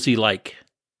he like?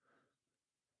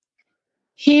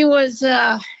 He was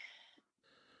the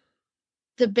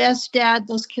best dad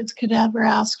those kids could ever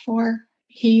ask for.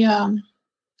 We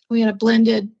had a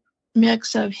blended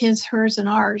mix of his, hers, and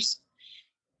ours.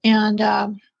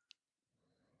 And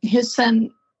his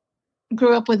son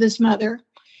grew up with his mother.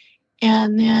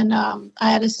 And then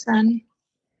I had a son.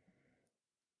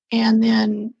 And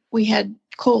then we had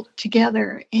Colt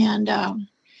together. And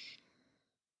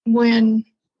when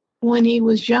when he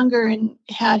was younger and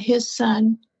had his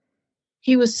son,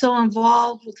 he was so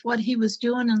involved with what he was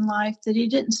doing in life that he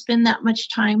didn't spend that much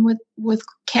time with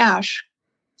Cash,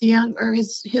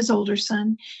 his older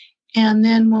son. And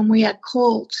then when we had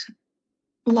Colt,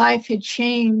 life had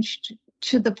changed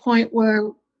to the point where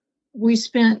we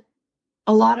spent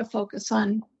a lot of focus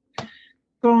on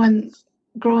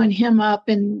growing him up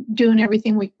and doing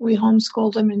everything. We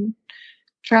homeschooled him and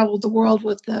traveled the world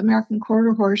with the American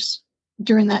Quarter Horse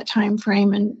during that time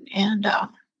frame, and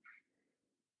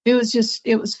it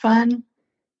was fun,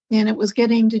 and it was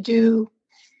getting to do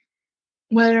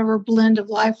whatever blend of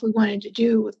life we wanted to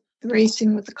do with the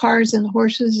racing, with the cars and the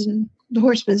horses and the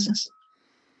horse business.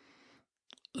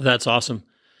 That's awesome.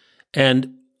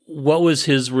 And what was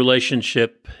his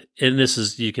relationship? And this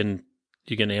is, you can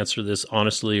answer this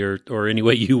honestly or any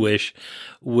way you wish,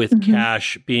 with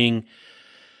Cash being,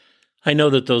 I know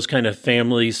that those kind of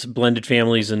families, blended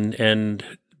families, and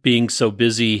being so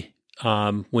busy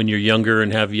when you're younger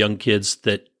and have young kids,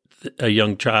 that a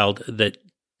young child, that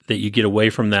you get away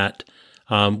from that.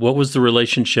 What was the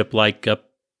relationship like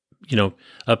up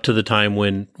to the time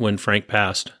when Frank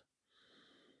passed?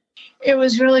 It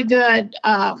was really good.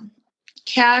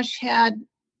 Cash had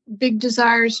big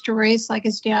desires to race like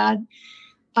his dad.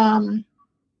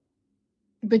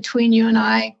 Between you and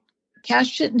I,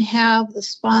 Cash didn't have the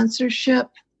sponsorship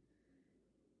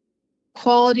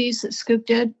qualities that Scoop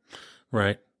did.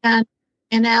 Right. And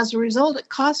as a result, it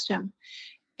cost him.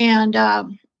 And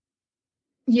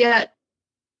yet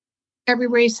every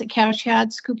race that Cash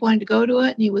had, Scoop wanted to go to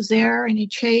it, and he was there, and he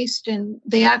chased, and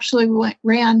they actually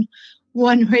ran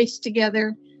one race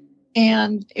together,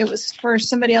 and it was for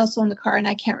somebody else on the car, and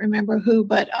I can't remember who,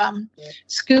 but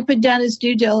Scoop had done his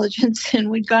due diligence, and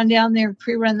we'd gone down there and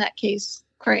pre-run that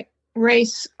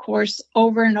race course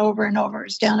over and over and over. It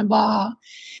was down in Baja.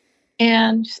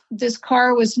 And this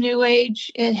car was new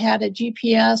age. It had a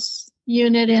GPS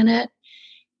unit in it,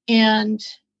 and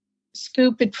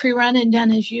Scoop had pre-run and done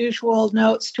his usual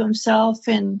notes to himself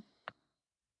and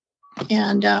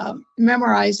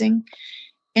memorizing.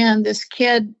 And this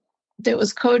kid that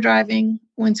was co-driving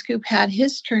when Scoop had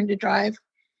his turn to drive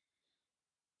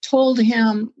told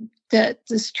him that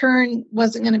this turn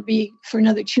wasn't going to be for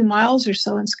another 2 miles or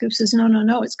so. And Scoop says,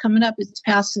 no, it's coming up. It's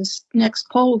past this next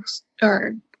pole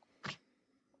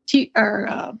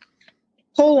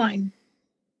pole line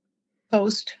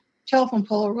post, telephone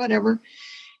pole or whatever.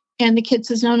 And the kid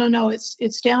says, no,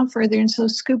 it's down further. And so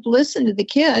Scoop listened to the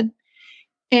kid,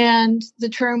 and the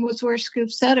turn was where Scoop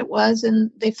said it was,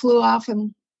 and they flew off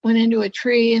and went into a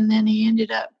tree, and then he ended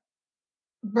up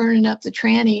burning up the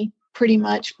tranny pretty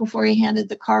much before he handed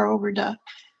the car over to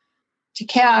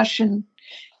Cash. And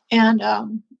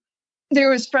there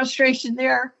was frustration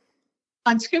there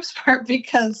on Scoop's part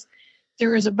because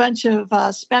there was a bunch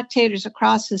of spectators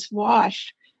across this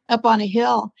wash up on a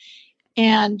hill,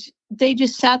 and they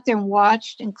just sat there and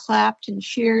watched and clapped and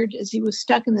cheered as he was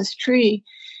stuck in this tree.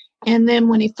 And then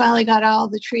when he finally got out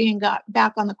of the tree and got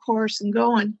back on the course and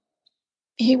going,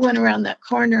 he went around that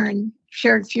corner and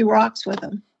shared a few rocks with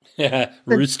them. Yeah,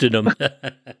 roosted them.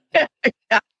 Yeah.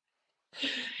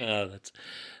 Oh,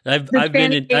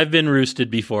 I've been roosted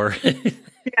before.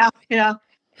 Yeah.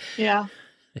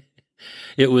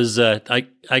 It was I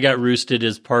got roosted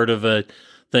as part of a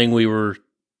thing we were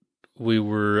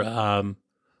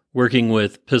working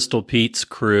with Pistol Pete's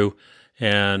crew,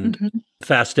 and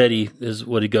Fast Eddie is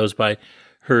what he goes by.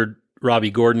 Heard Robbie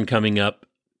Gordon coming up,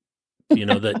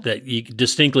 that you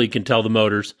distinctly can tell the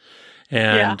motors.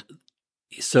 And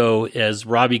so as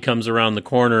Robbie comes around the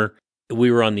corner,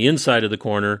 we were on the inside of the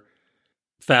corner.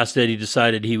 Fast Eddie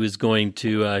decided he was going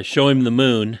to show him the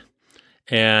moon,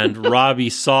 and Robbie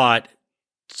saw it,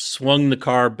 swung the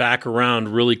car back around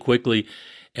really quickly,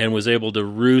 and was able to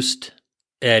roost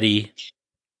Eddie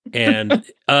and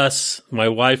us, my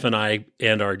wife and I,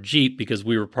 and our Jeep, because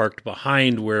we were parked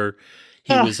behind where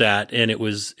he was at. And it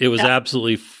was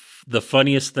absolutely the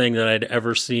funniest thing that I'd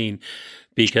ever seen,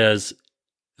 because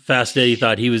Fast Eddie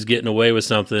thought he was getting away with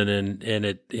something, and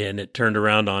it turned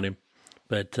around on him.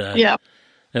 But that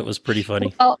was pretty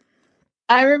funny. Well,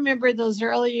 I remember those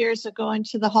early years of going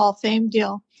to the Hall of Fame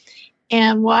deal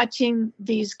and watching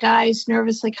these guys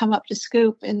nervously come up to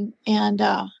Scoop and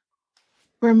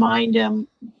remind him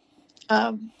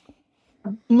of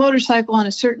a motorcycle on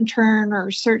a certain turn or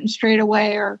a certain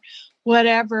straightaway or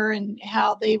whatever, and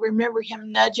how they remember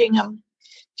him nudging him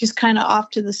just kind of off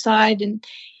to the side. And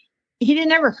he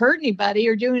didn't ever hurt anybody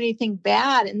or do anything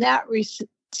bad in that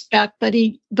respect, but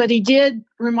he did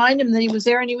remind him that he was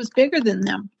there and he was bigger than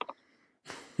them.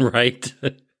 Right.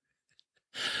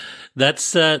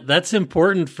 That's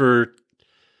important for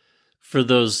for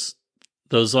those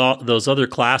other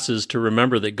classes to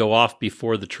remember that go off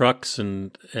before the trucks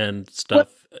and stuff.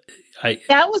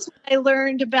 That was when I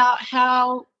learned about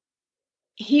how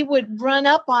he would run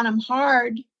up on them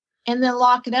hard and then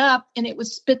lock it up, and it would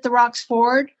spit the rocks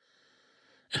forward.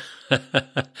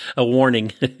 A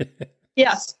warning.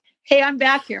 Yes. Hey, I'm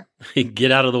back here.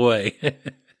 Get out of the way.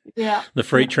 Yeah. The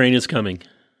freight train is coming.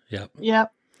 Yep.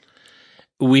 Yep.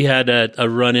 We had a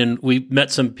run-in. We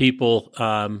met some people,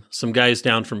 some guys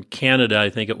down from Canada, I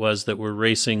think it was, that were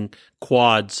racing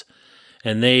quads,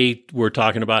 and they were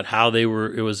talking about how it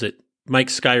was at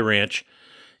Mike's Sky Ranch,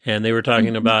 and they were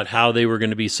talking about how they were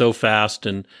going to be so fast.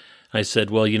 And I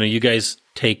said, well, you guys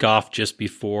take off just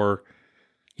before,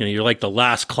 you're like the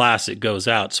last class that goes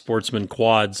out, sportsman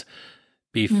quads,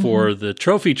 before the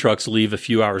trophy trucks leave a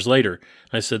few hours later.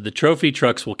 I said, the trophy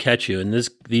trucks will catch you. And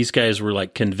these guys were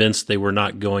like convinced they were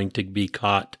not going to be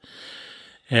caught.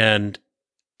 And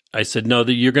I said, no,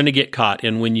 you're going to get caught.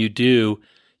 And when you do,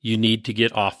 you need to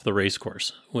get off the race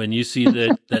course. When you see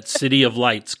that city of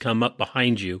lights come up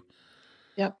behind you,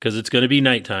 because it's going to be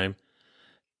nighttime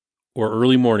or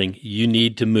early morning, you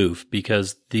need to move,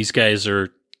 because these guys are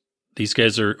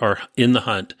in the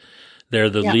hunt. They're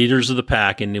the leaders of the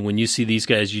pack, and when you see these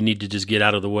guys, you need to just get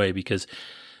out of the way, because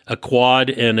a quad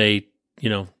and a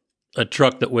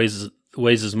truck that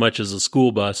weighs as much as a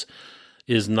school bus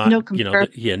is not no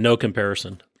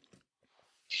comparison.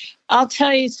 I'll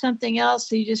tell you something else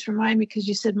that you just remind me, because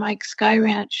you said Mike's Sky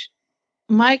Ranch.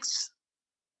 Mike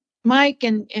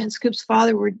and Scoop's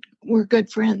father were good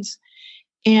friends,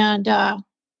 and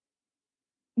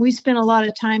we spent a lot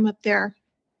of time up there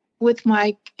with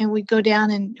Mike, and we'd go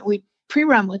down and we'd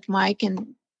pre-run with Mike, and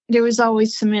there was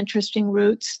always some interesting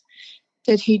routes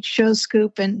that he'd show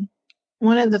Scoop. And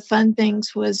one of the fun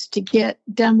things was to get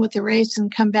done with the race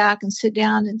and come back and sit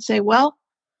down and say, well,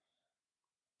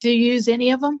 do you use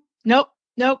any of them? Nope.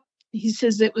 He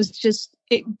says it was just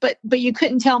it, but you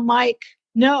couldn't tell Mike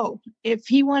no. If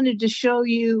he wanted to show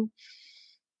you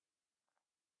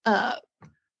a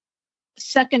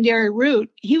secondary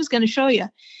route, he was going to show you.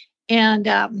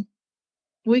 And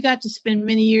we got to spend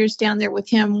many years down there with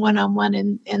him one-on-one,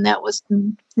 and that was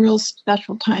some real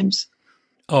special times.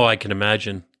 Oh, I can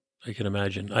imagine.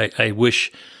 I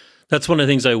wish, that's one of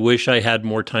the things I wish I had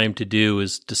more time to do,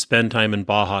 is to spend time in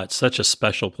Baja. It's such a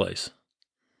special place.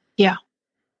 Yeah.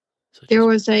 There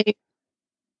was an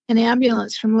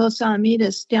ambulance from Los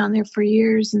Alamitos down there for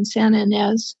years in Santa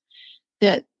Ynez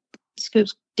that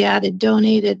Scoop's dad had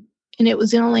donated, and it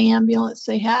was the only ambulance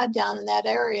they had down in that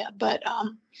area. But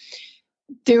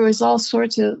there was all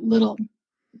sorts of little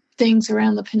things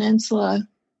around the peninsula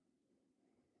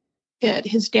that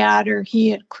his dad or he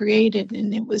had created,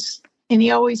 and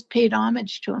he always paid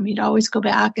homage to him. He'd always go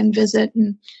back and visit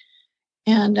and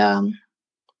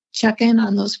check in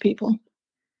on those people.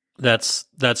 That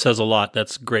says a lot.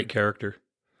 That's great character.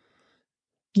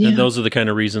 Yeah. And those are the kind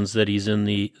of reasons that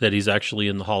he's actually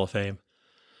in the Hall of Fame.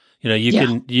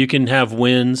 You can have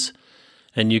wins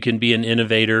and you can be an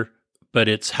innovator, but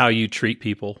it's how you treat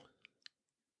people.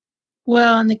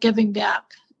 Well, and the giving back,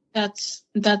 that's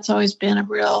always been a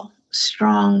real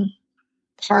strong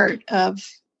part of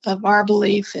our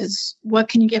belief, is what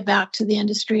can you give back to the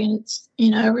industry? And it's,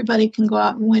 everybody can go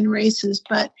out and win races,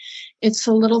 but it's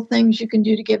the little things you can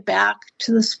do to give back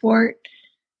to the sport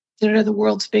that are the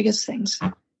world's biggest things.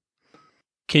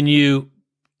 Can you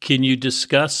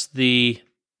discuss the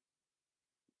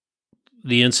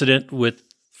incident with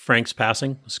Frank's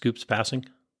passing, Scoop's passing?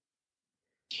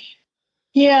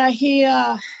 Yeah, he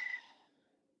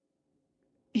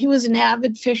was an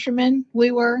avid fisherman.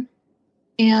 We were,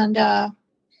 and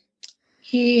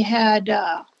he had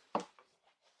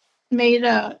made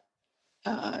a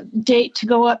date to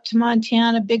go up to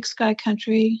Montana, Big Sky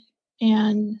Country,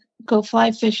 and go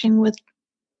fly fishing with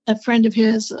a friend of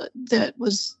his that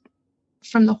was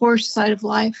from the horse side of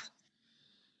life.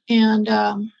 And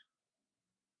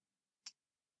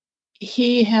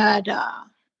he had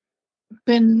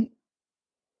been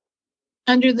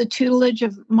under the tutelage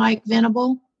of Mike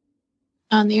Venable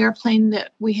on the airplane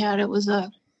that we had. It was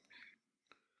a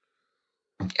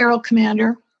Aero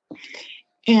Commander.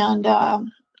 And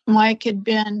Mike had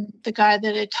been the guy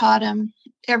that had taught him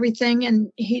everything,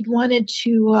 and he'd wanted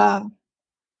to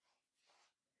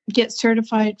get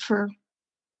certified for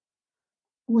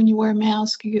when you wear a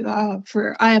mask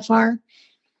for IFR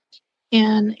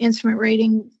and instrument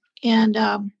rating. And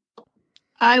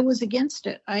I was against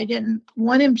it. I didn't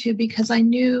want him to, because I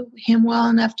knew him well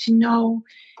enough to know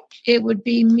it would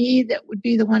be me that would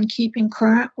be the one keeping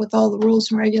current with all the rules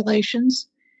and regulations.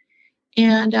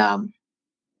 And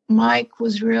Mike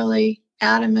was really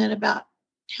adamant about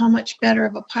how much better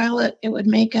of a pilot it would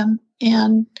make him.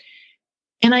 And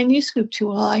I knew Scoop too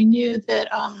well. I knew that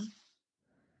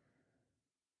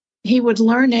he would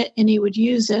learn it and he would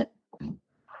use it.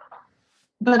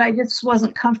 But I just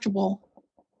wasn't comfortable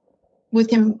with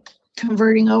him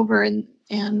converting over.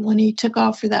 And when he took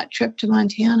off for that trip to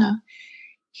Montana,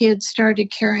 he had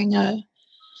started carrying a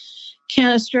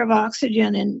canister of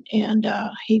oxygen, and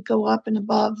he'd go up and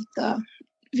above the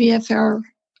VFR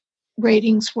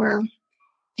ratings where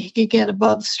he could get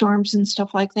above storms and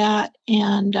stuff like that.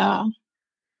 And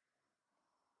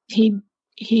he'd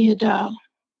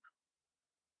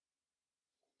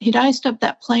iced up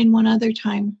that plane one other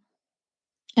time,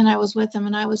 and I was with him,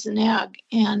 and I was the nag,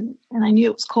 and I knew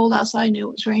it was cold outside. I knew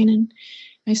it was raining.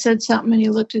 I said something, and he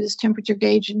looked at his temperature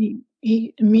gauge, and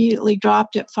he immediately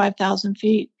dropped at 5,000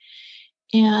 feet.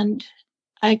 And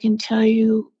I can tell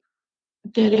you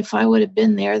that if I would have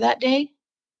been there that day,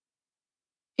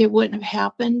 it wouldn't have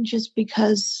happened, just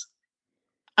because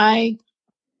I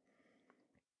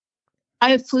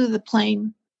flew the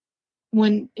plane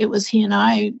when it was he and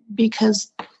I,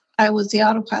 because I was the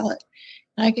autopilot,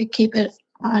 and I could keep it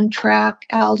on track,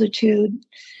 altitude,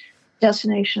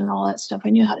 destination, all that stuff.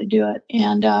 I knew how to do it.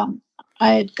 And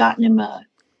I had gotten him an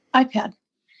iPad,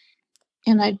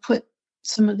 and I'd put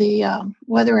some of the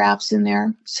weather apps in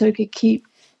there so he could keep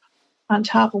on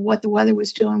top of what the weather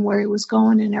was doing, where he was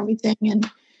going and everything. And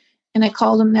I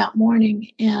called him that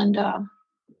morning, and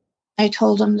I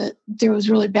told him that there was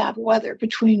really bad weather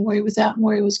between where he was at and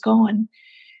where he was going.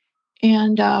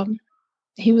 And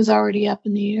he was already up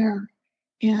in the air.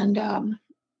 And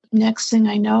next thing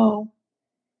I know,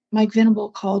 Mike Venable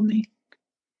called me,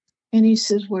 and he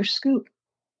says, "Where's Scoop?"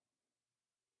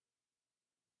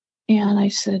 And I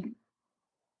said,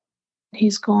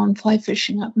 "He's going fly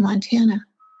fishing up in Montana."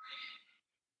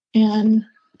 And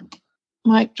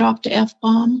Mike dropped the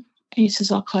F-bomb, and he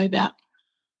says, "I'll call you back."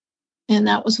 And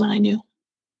that was when I knew.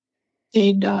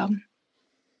 They'd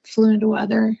flew into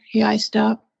weather. He iced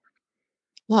up,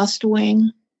 lost a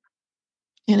wing,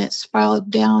 and it spiraled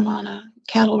down on a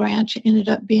cattle ranch. It ended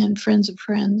up being friends of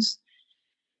friends.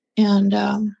 And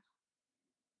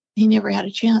he never had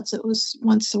a chance. It was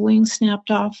once the wing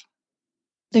snapped off,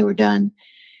 they were done.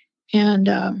 And,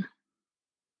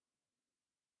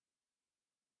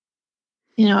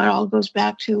 it all goes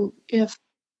back to if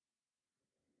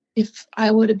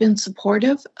I would have been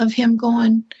supportive of him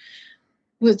going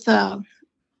with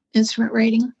instrument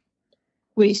rating,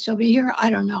 would he still be here? I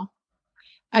don't know.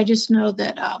 I just know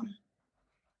that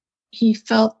he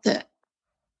felt that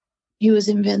he was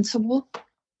invincible,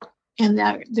 and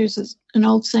that there's an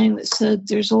old saying that said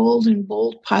there's old and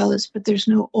bold pilots, but there's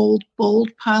no old,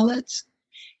 bold pilots,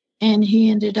 and he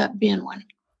ended up being one.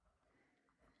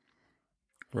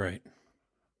 Right.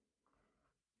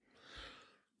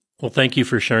 Well, thank you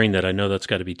for sharing that. I know that's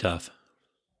got to be tough.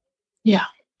 Yeah.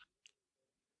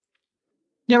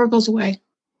 Never goes away.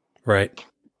 Right.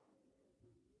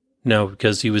 No,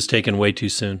 because he was taken way too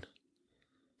soon.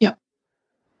 Yep.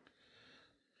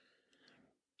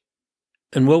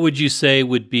 And what would you say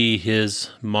would be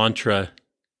his mantra,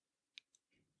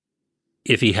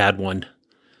 if he had one,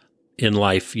 in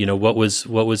life? What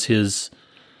was his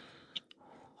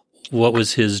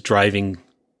driving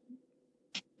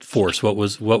force? What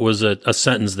was a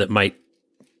sentence that might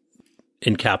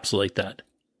encapsulate that?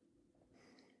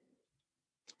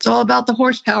 It's all about the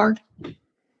horsepower.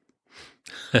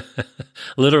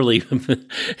 Literally.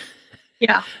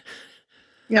 Yeah.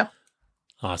 Yep.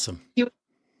 Awesome.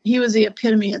 He was the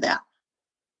epitome of that.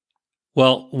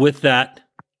 Well, with that,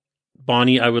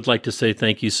 Bonnie, I would like to say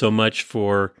thank you so much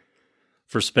for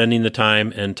spending the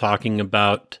time and talking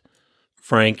about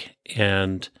Frank,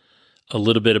 and a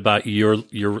little bit about your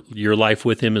life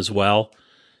with him as well,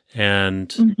 and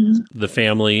the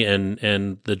family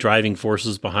and the driving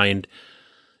forces behind,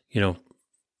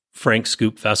 Frank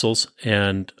Scoop Vessels.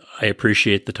 And I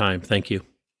appreciate the time. Thank you.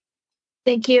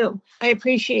 Thank you. I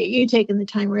appreciate you taking the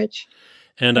time, Rich.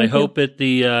 And I hope at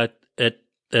the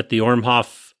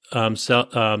Ormhoff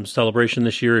celebration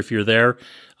this year, if you're there,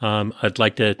 I'd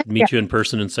like to meet you in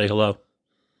person and say hello.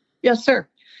 Yes, sir.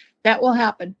 That will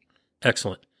happen.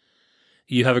 Excellent.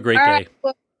 You have a great All day. right.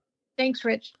 Well, thanks,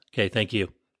 Rich. Okay, thank you.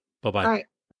 Bye-bye. All right.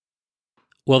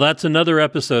 Well, that's another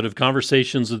episode of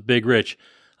Conversations with Big Rich.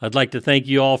 I'd like to thank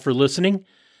you all for listening.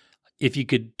 If you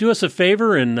could do us a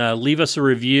favor and leave us a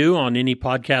review on any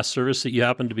podcast service that you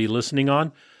happen to be listening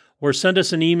on, or send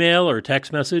us an email or a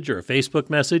text message or a Facebook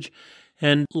message,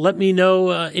 and let me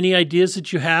know any ideas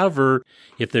that you have, or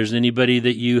if there's anybody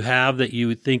that you have that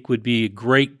you think would be a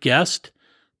great guest,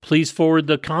 please forward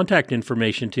the contact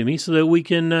information to me so that we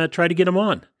can try to get them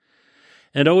on.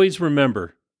 And always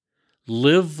remember,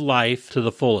 Live life to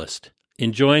the fullest.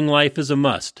 Enjoying life is a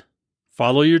must.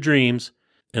 Follow your dreams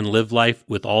and live life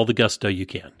with all the gusto you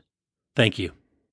can. Thank you.